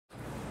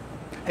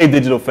Hey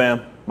Digital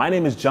Fam, my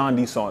name is John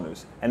D.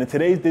 Saunders, and in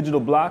today's Digital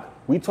Block,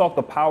 we talk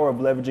the power of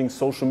leveraging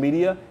social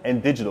media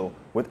and digital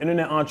with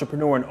internet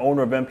entrepreneur and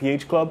owner of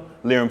MPH Club,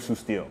 Liram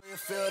Sustiel.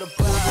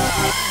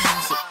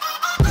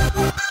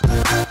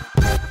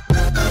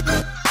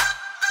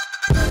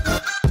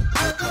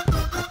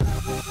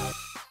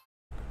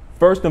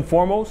 First and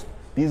foremost,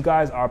 these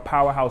guys are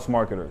powerhouse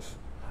marketers.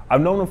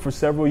 I've known them for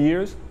several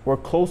years,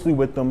 worked closely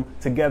with them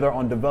together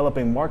on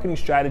developing marketing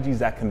strategies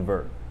that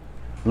convert.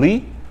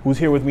 Lee, who's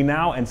here with me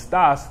now, and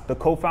Stas, the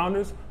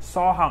co-founders,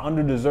 saw how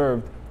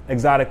underdeserved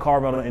exotic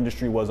car rental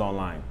industry was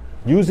online.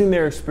 Using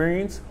their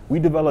experience, we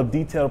developed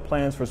detailed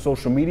plans for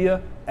social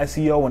media,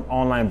 SEO, and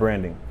online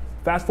branding.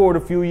 Fast forward a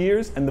few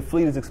years, and the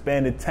fleet has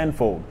expanded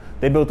tenfold.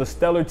 They built a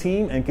stellar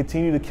team and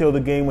continue to kill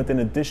the game with an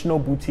additional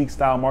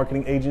boutique-style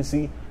marketing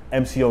agency,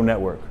 MCO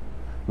Network.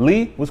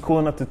 Lee was cool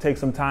enough to take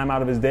some time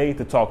out of his day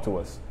to talk to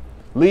us.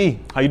 Lee,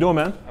 how you doing,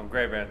 man? I'm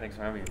great, man. Thanks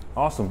for having me.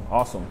 Awesome,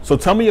 awesome. So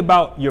tell me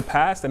about your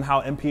past and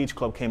how MPH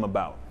Club came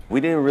about.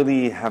 We didn't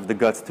really have the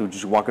guts to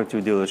just walk into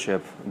a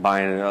dealership,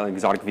 buy an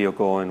exotic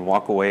vehicle, and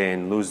walk away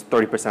and lose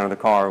 30% of the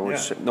car,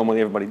 which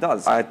normally everybody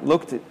does. I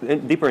looked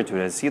deeper into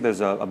it and see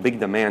there's a big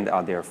demand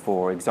out there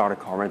for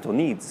exotic car rental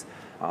needs.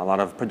 A lot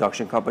of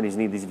production companies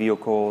need these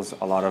vehicles.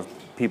 A lot of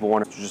people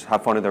want to just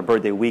have fun at their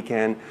birthday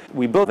weekend.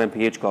 We built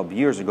MPH Club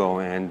years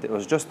ago, and it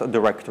was just a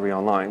directory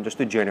online just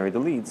to generate the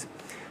leads.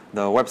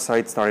 The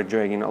website started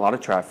generating a lot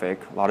of traffic,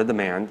 a lot of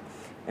demand,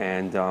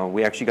 and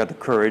we actually got the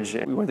courage.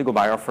 We went to go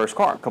buy our first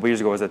car. A couple years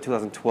ago, it was a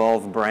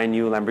 2012 brand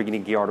new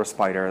Lamborghini Gallardo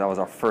Spider. That was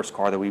our first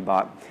car that we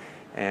bought,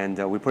 and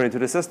we put it into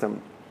the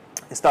system.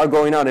 It started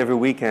going out every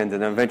weekend,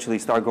 and eventually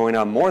started going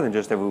out more than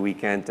just every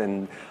weekend,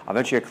 and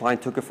eventually a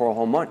client took it for a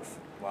whole month.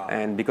 Wow.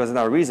 And because of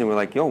that reason, we're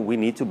like, yo, we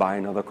need to buy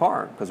another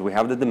car because we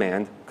have the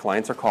demand,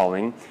 clients are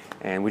calling,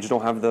 and we just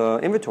don't have the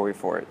inventory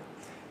for it.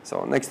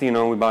 So next thing you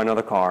know, we buy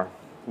another car.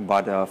 We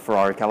bought a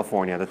Ferrari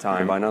California at the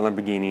time, bought another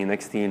Lamborghini.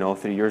 Next thing you know,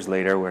 3 years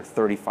later, we're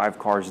 35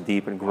 cars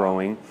deep and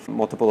growing,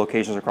 multiple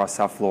locations across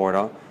South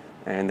Florida,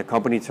 and the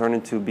company turned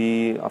into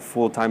be a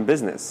full-time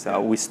business.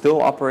 We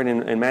still operate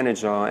and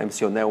manage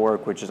MCO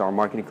Network, which is our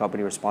marketing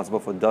company responsible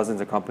for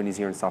dozens of companies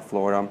here in South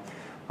Florida.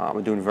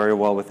 We're doing very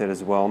well with it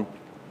as well,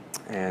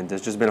 and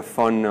it's just been a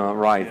fun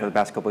ride for the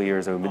past couple of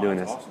years that we've been doing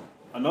this. Awesome.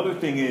 Another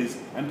thing is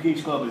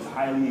MPH Club is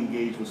highly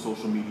engaged with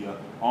social media,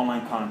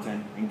 online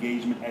content,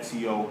 engagement,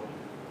 SEO.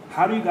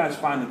 How do you guys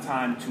find the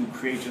time to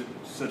create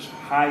such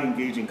high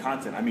engaging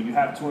content? I mean, you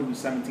have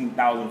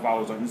 217,000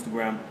 followers on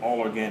Instagram, all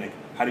organic.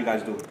 How do you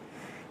guys do it?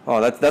 Oh,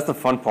 that's the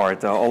fun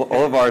part.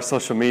 All of our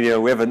social media,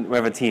 we have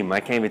a team. I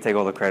can't even take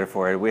all the credit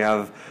for it. We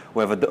have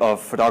a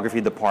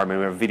photography department,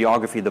 we have a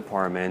videography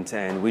department,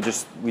 and we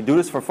do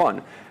this for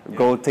fun.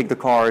 Go take the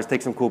cars,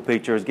 take some cool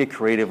pictures, get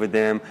creative with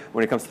them.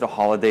 When it comes to the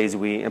holidays,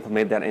 we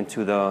implement that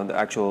into the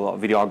actual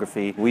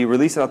videography. We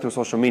release it out through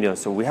social media.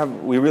 So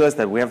we realize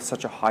that we have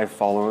such a high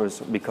followers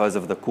because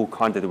of the cool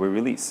content that we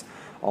release.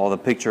 All the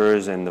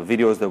pictures and the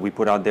videos that we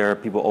put out there,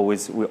 we're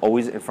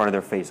always in front of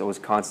their face, always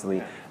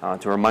constantly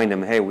to remind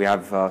them, hey, we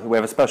have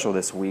a special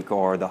this week,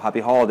 or the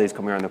happy holidays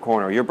coming around the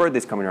corner, or your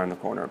birthday's coming around the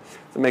corner.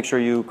 So make sure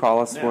you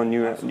call us when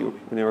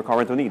your car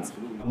rental needs.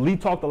 Lee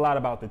talked a lot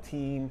about the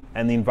team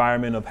and the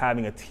environment of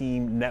having a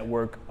team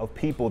network of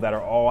people that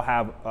all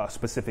have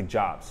specific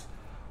jobs.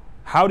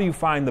 How do you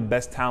find the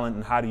best talent,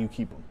 and how do you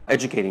keep them?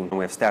 Educating.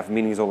 We have staff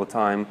meetings all the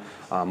time.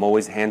 I'm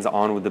always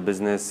hands-on with the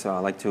business. I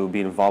like to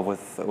be involved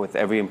with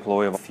every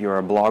employee. If you're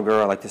a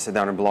blogger, I like to sit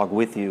down and blog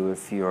with you.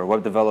 If you're a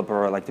web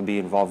developer, I like to be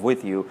involved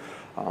with you.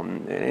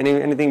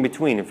 Anything in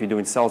between. If you're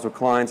doing sales with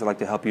clients, I like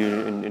to help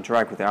you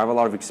interact with them. I have a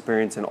lot of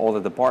experience in all the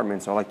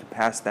departments, so I like to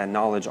pass that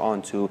knowledge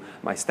on to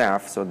my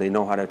staff so they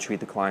know how to treat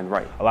the client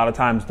right. A lot of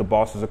times the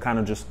bosses are kind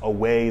of just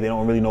away. They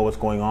don't really know what's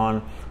going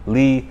on.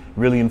 Lee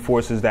really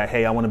enforces that,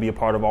 hey, I want to be a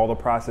part of all the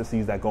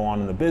processes that go on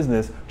in the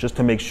business just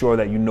to make sure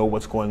that you know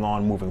what's going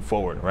on moving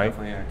forward, right?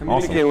 Yeah.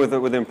 Communicating with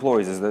the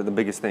employees is the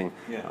biggest thing.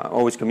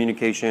 Always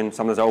communication.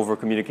 Sometimes I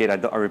over-communicate.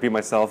 I repeat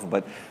myself,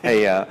 but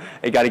hey,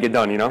 it got to get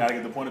done, you know? Got to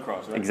get the point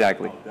across, right?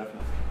 Exactly. Oh,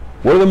 definitely.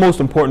 What are the most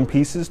important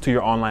pieces to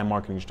your online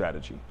marketing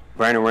strategy?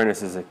 Brand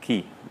awareness is a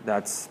key.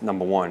 That's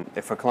number one.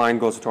 If a client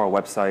goes to our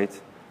website,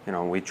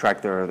 we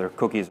track their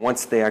cookies.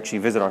 Once they actually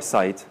visit our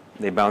site,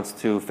 they bounce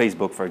to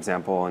Facebook, for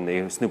example, and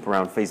they snoop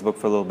around Facebook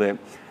for a little bit.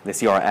 They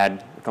see our ad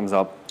that comes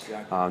up.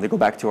 They go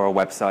back to our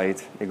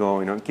website. They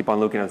go, keep on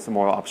looking at some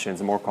more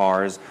options, more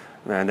cars.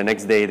 And the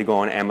next day they go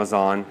on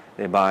Amazon,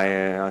 they buy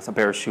a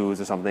pair of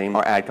shoes or something.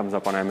 Our ad comes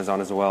up on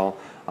Amazon as well.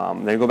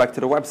 They go back to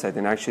the website,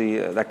 and actually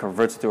that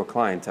converts to a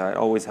client. It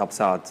always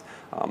helps out,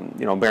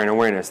 brand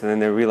awareness. And then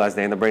they realize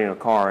they end up bringing a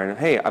car, and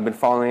hey, I've been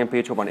following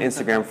MPH Club on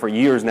Instagram for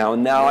years now,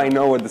 and now I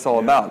know what this is all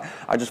about.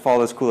 I just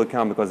follow this cool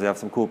account because they have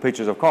some cool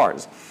pictures of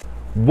cars.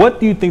 What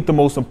do you think the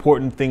most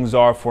important things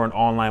are for an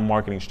online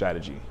marketing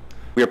strategy?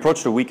 We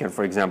approach the weekend,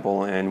 for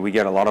example, and we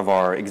get a lot of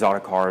our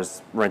exotic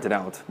cars rented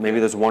out. Maybe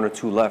there's one or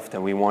two left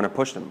and we want to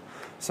push them.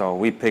 So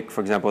we pick,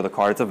 for example, the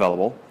car that's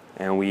available,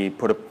 and we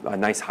put a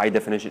nice high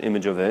definition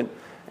image of it,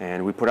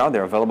 and we put out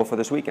there available for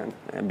this weekend.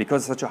 And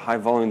because it's such a high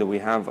volume that we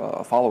have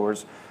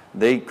followers,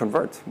 they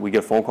convert. We get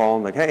a phone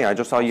call like, hey, I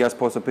just saw you guys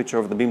post a picture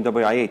of the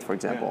BMW i8, for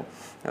example.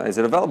 Is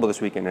it available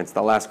this weekend? It's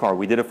the last car.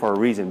 We did it for a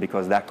reason,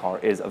 because that car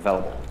is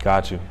available.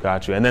 Got you.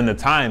 And then the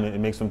time, it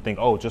makes them think,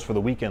 oh, just for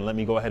the weekend, let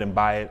me go ahead and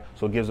buy it.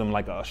 So it gives them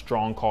like a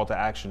strong call to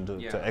action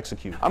to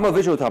execute. I'm a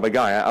visual type of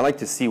guy. I like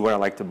to see what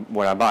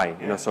I buy.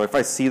 You know, so if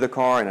I see the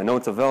car and I know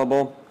it's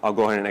available, I'll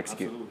go ahead and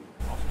execute. Absolutely.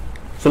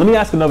 So let me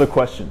ask another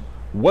question.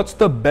 What's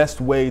the best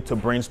way to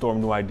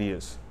brainstorm new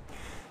ideas?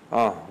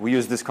 Oh, we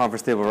use this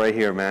conference table right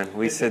here, man.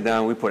 We sit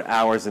down, we put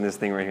hours in this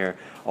thing right here.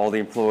 All the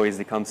employees,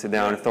 they come sit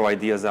down and throw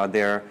ideas out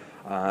there.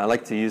 I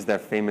like to use that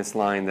famous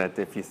line that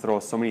if you throw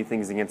so many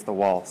things against the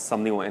wall,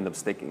 something will end up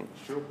sticking.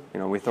 Sure. You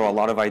know, we throw a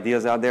lot of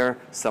ideas out there.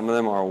 Some of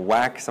them are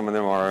whack, some of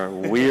them are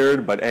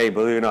weird, but hey,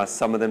 believe it or not,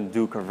 some of them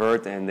do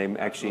convert, and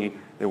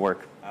they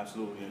work.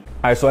 Absolutely. All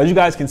right, so as you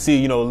guys can see,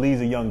 you know,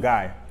 Lee's a young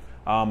guy.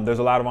 There's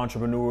a lot of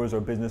entrepreneurs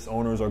or business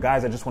owners or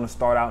guys that just want to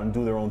start out and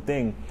do their own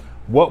thing.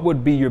 What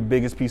would be your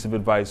biggest piece of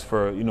advice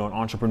for, you know, an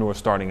entrepreneur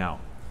starting out?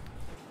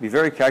 Be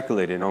very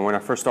calculated. You know, when I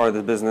first started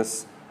this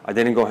business, I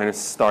didn't go ahead and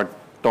start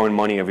throwing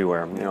money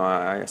everywhere. You know,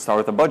 I started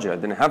with a budget. I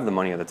didn't have the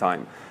money at the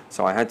time.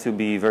 So I had to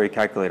be very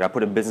calculated. I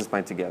put a business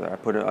plan together. I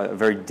put a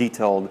very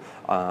detailed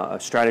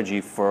strategy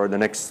for the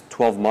next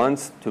 12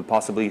 months to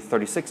possibly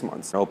 36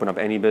 months. Open up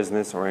any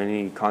business or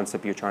any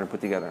concept you're trying to put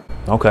together.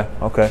 Okay.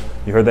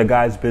 You heard that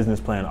guy's business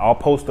plan. I'll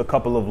post a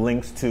couple of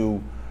links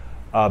to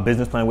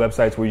business plan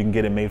websites where you can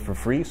get it made for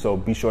free. So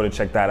be sure to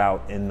check that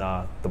out in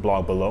the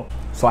blog below.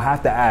 So I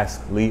have to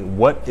ask, Lee,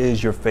 what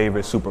is your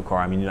favorite supercar?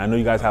 I mean, I know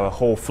you guys have a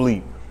whole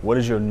fleet. What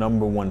is your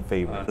 #1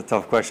 favorite? That's a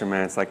tough question,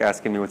 man. It's like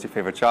asking me what's your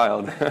favorite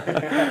child.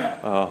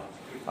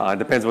 It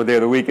depends what day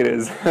of the week it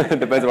is. It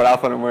depends what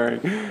outfit I'm wearing.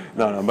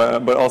 No,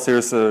 but all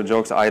serious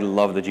jokes, I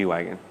love the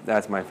G-Wagon.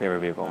 That's my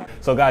favorite vehicle.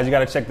 So guys, you got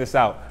to check this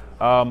out.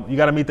 You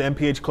got to meet the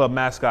MPH Club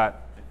mascot.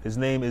 His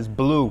name is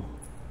Blue.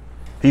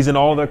 He's in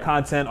all their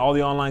content, all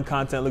the online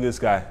content. Look at this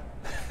guy.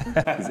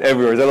 He's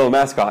everywhere. He's a little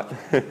mascot.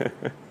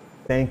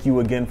 Thank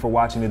you again for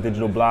watching the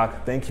Digital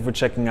Block. Thank you for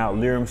checking out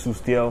Liram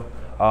Sustiel.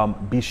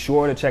 Be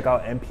sure to check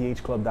out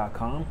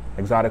mphclub.com,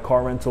 exotic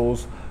car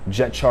rentals,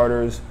 jet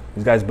charters.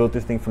 These guys built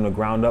this thing from the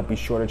ground up. Be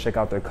sure to check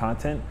out their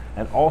content.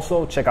 And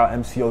also check out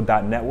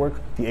MCO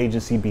Network, the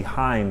agency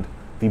behind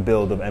the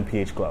build of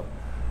MPH Club.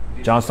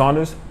 John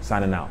Saunders,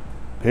 signing out.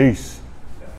 Peace.